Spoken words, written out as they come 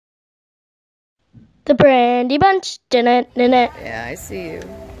The Brandy Bunch. Yeah, I see you.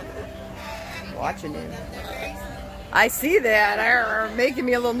 Watching you. I see that. Arr, making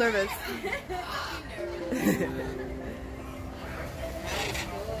me a little nervous.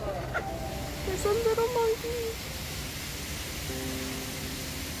 There's some little monkey.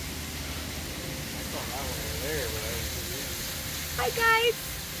 Hi guys.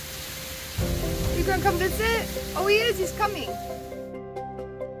 You gonna come visit? Oh, he is. He's coming.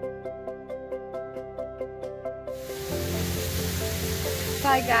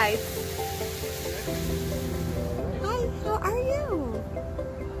 Hi guys. Hi, how are you?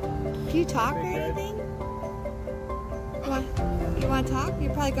 Do you talk or anything? You want to talk?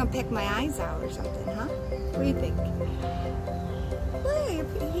 You're probably gonna pick my eyes out or something, huh? What do you think? Hey,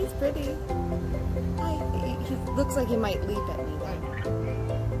 he's pretty. Hi, he looks like he might leap at me though.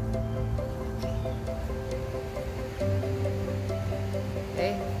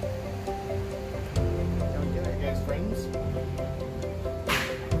 Hey. Don't do it. You guys friends?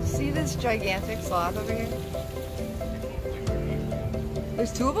 See this gigantic sloth over here?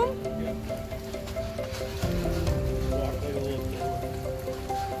 There's two of them? Yeah. Walk like a little kid.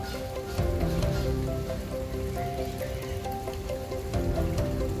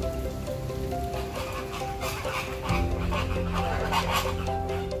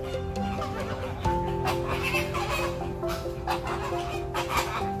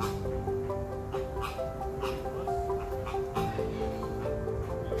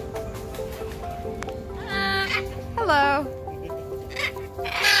 Hello.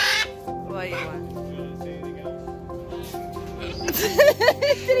 What do you want?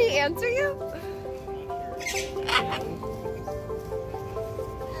 Did he answer you?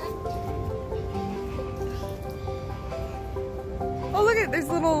 Oh, look at there's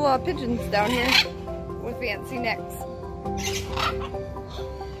little pigeons down here with fancy necks.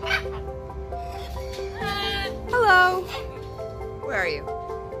 Hello. Where are you?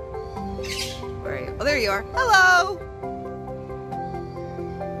 Where are you? Oh, there you are. Hello.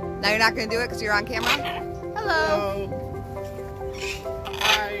 Now you're not going to do it because you're on camera? Hello.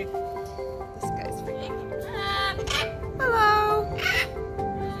 Hi. This guy's freaking. Hello.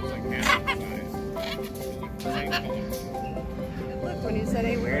 Look, when you said,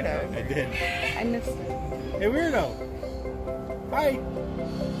 hey, weirdo. I did. I missed it. Hey, weirdo. Hi.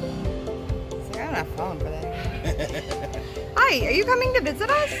 See, I don't have phone for that. Hi, are you coming to visit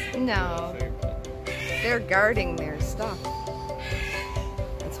us? No. They're guarding their stuff.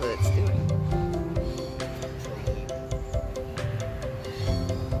 That's what it's doing.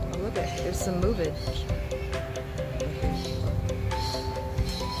 Oh, look at there's some movage.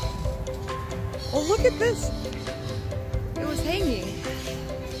 Oh, look at this. It was hanging.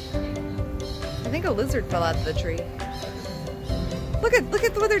 I think a lizard fell out of the tree. Look at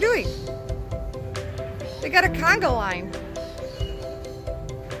what they're doing. They got a conga line.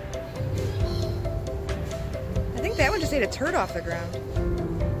 I think that one just ate a turd off the ground.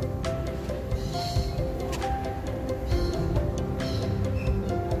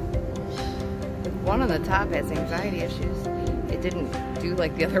 One on the top has anxiety issues. It didn't do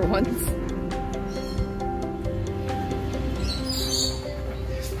like the other ones.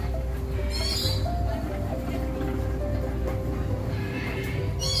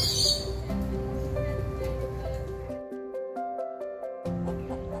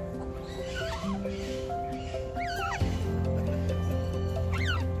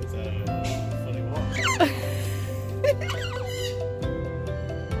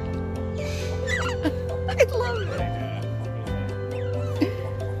 I love it.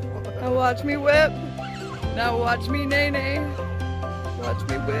 Now watch me whip. Now watch me nay nay. Watch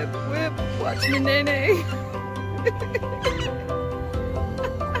me whip, whip. Watch me nay nay.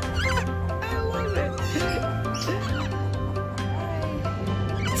 I love it.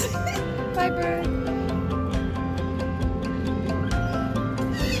 Bye, bird.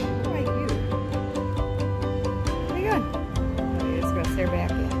 How are you? Where are you going? Oh, you're just gonna stare back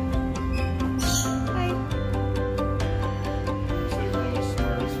at me.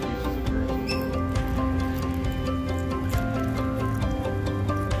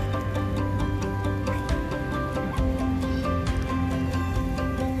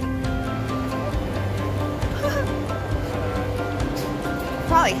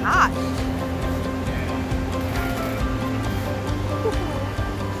 Probably hot.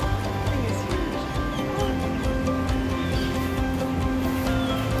 Thing is huge.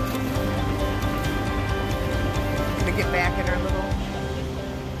 Gonna get back at her little.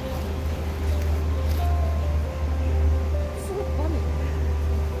 So funny.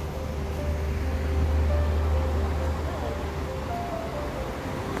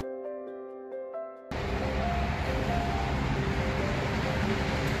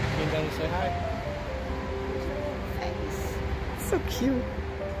 so cute.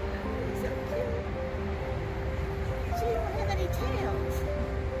 So cute. She don't have any tails.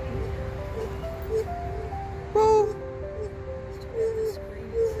 Whoa.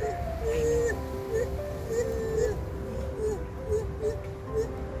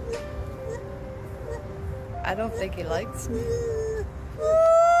 I don't think he likes me.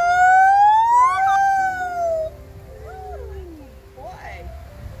 Boy.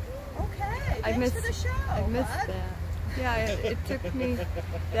 Okay. I Thanks for the show. I missed bud. that. Yeah, it took me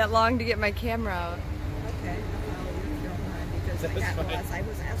that long to get my camera out. Okay. Well, you don't mind because I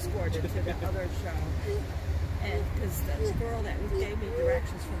was escorted to the other show. And because the girl that gave me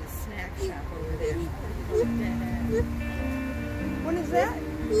directions for the snack shop over there, What is that?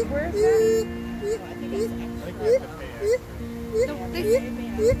 Where is that? well, I think it's Don't they they- gave me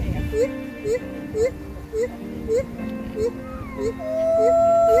a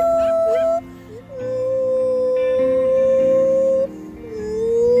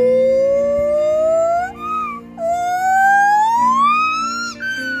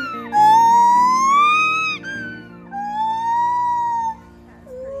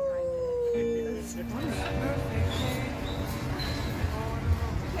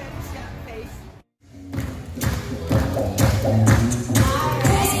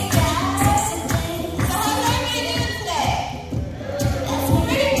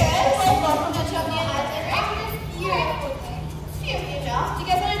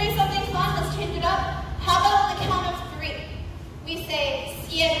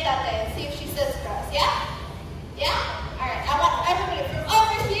See if she says for us, yeah? Yeah? Alright, I want everybody from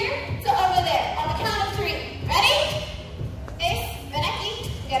over here to over there on the count of 3. Ready? Ace, Beneki,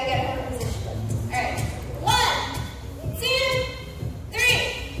 we gotta get her position. Alright, 1, 2, 3.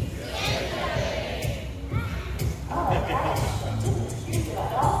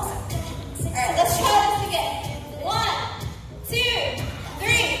 Alright, let's try this again. 1, 2,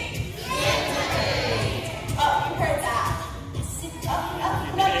 3. Oh, you heard that. Up,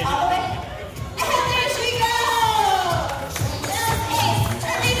 no, all the way. And there she goes! Now, Ace,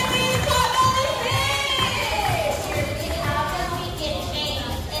 hurry the way you got all the fish! Here we have the weekend change,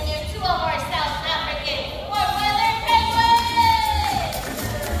 and they're 2 of our South African warm-weather penguins!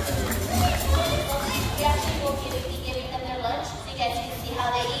 We actually will be giving them their lunch, so you guys can see how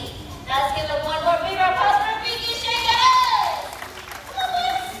they eat. Now let's give them one more big round of applause for Freaky Shakers! Come on,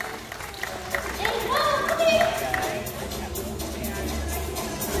 boys! And one, okay.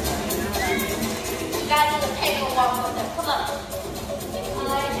 Gotta do the penguin walk with them. Come on.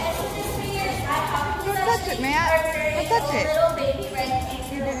 Don't touch it, Matt. Don't touch it. Little baby red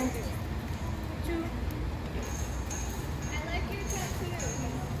kangaroo. You didn't. I like your tattoo.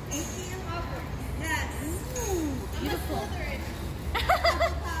 You see your hopper. Yes. Beautiful. I'm a Slytherin.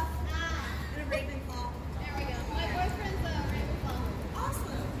 Hufflepuff. And a Ravenclaw. There we go. My boyfriend's a Ravenclaw.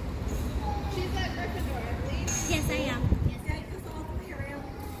 Awesome. She's a Gryffindor, I believe. Yes, I am. Yes, I just all 3 around.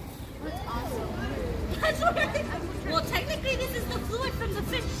 That's awesome. That's right. Well, technically, this is the fluid from the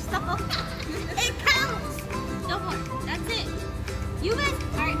fish, so it counts. Don't worry. That's it. You guys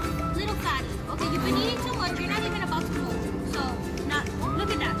are little fatties. Okay, you've been eating too much. You're not even about to move. So, now, look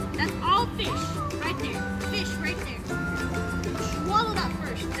at that. That's all fish right there. Fish right there. Swallow that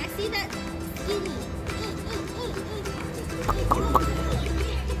first. I see that skinny.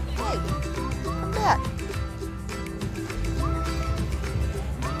 Hey, come back.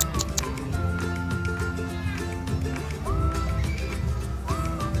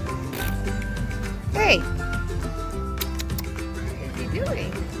 Hey. What's he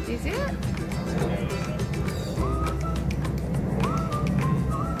doing? Do you see it?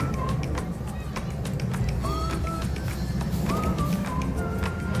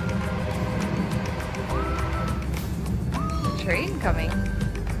 A train coming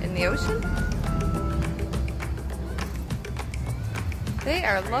in the ocean. They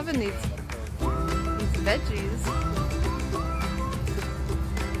are loving these veggies.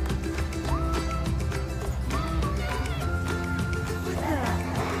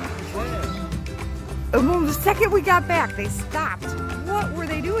 And when the second we got back, they stopped. What were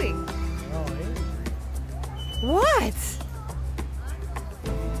they doing? What?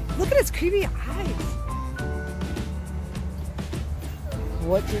 Look at his creepy eyes.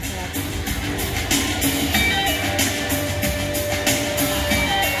 What just happened?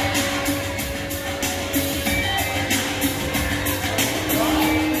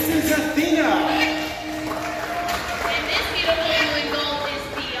 This is Athena. And this beautiful blue and gold is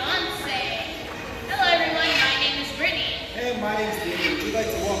Beyonce. Hello everyone, my name is Brittany. Hey, my name's David. We'd like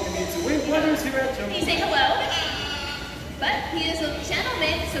to welcome you to Wing Wonders here at Jungle. He say hello, but he is a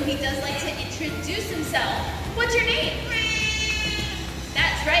gentleman, so he does like to introduce himself. What's your name?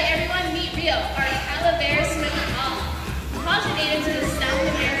 That's right, everyone. Meet Rio, our Calaveras swimmer mom. Paginated to the South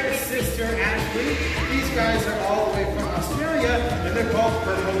American. Sister Ashley. These guys are all the way from Australia, and they're called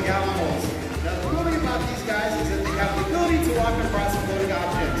purple gallons. Now, the cool thing about these guys is that they have the ability to walk across floating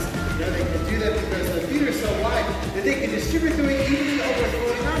objects. Now, they can do that because their feet are so wide that they can distribute their weight evenly over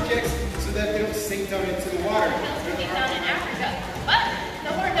floating objects so that they don't sink down into the water. Can be found in Africa, but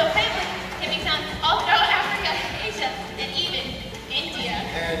the hornbill pangolin can be found all throughout Africa, Asia, and even India.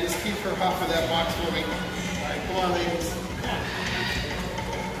 And just keep her off of that box for me. All right, come on, ladies.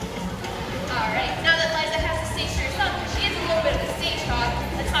 All right, now that Liza has the stage to herself, she is a little bit of a stage dog.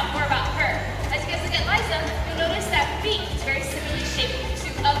 Let's talk more about her. As you guys look at Liza, you'll notice that beak is very similarly shaped to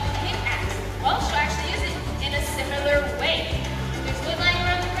a pickaxe. Well, she'll actually use it in a similar way. If there's wood lying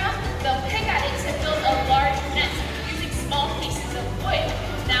around the ground, they'll pick at it to build a large nest using small pieces of wood.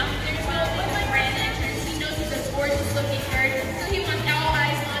 Now, there's no woodland brand entrance. He knows he's a gorgeous looking bird, so he wants all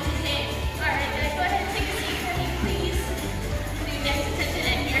eyes on him. All right, guys, go ahead and take a seat for me, please. Do next attention,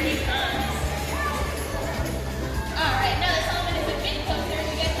 and here he comes. All right, now that Solomon is a bit closer,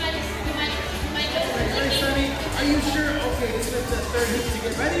 you guys might notice him Hey, looking. Sonny, are you sure? Okay, this is the third hoop to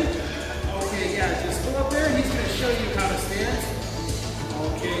get ready. Okay, yeah, just pull up there. He's going to show you how to stand.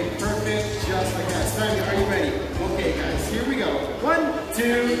 Okay, perfect, just like that. Sonny, are you ready? Okay, guys, here we go. 1,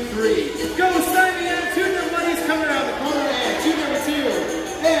 2, 3. Go, Sonny, and 2 number 1, he's coming around the corner, and 2 number 2,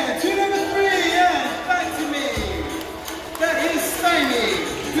 and 2 number 3, and back to me. That is Sonny.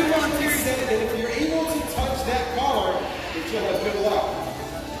 Good volunteer said that if you're able to touch that collar, that you'll have good luck.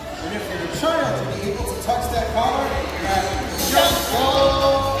 And if you're a child to be able to touch that collar, you have jump ball.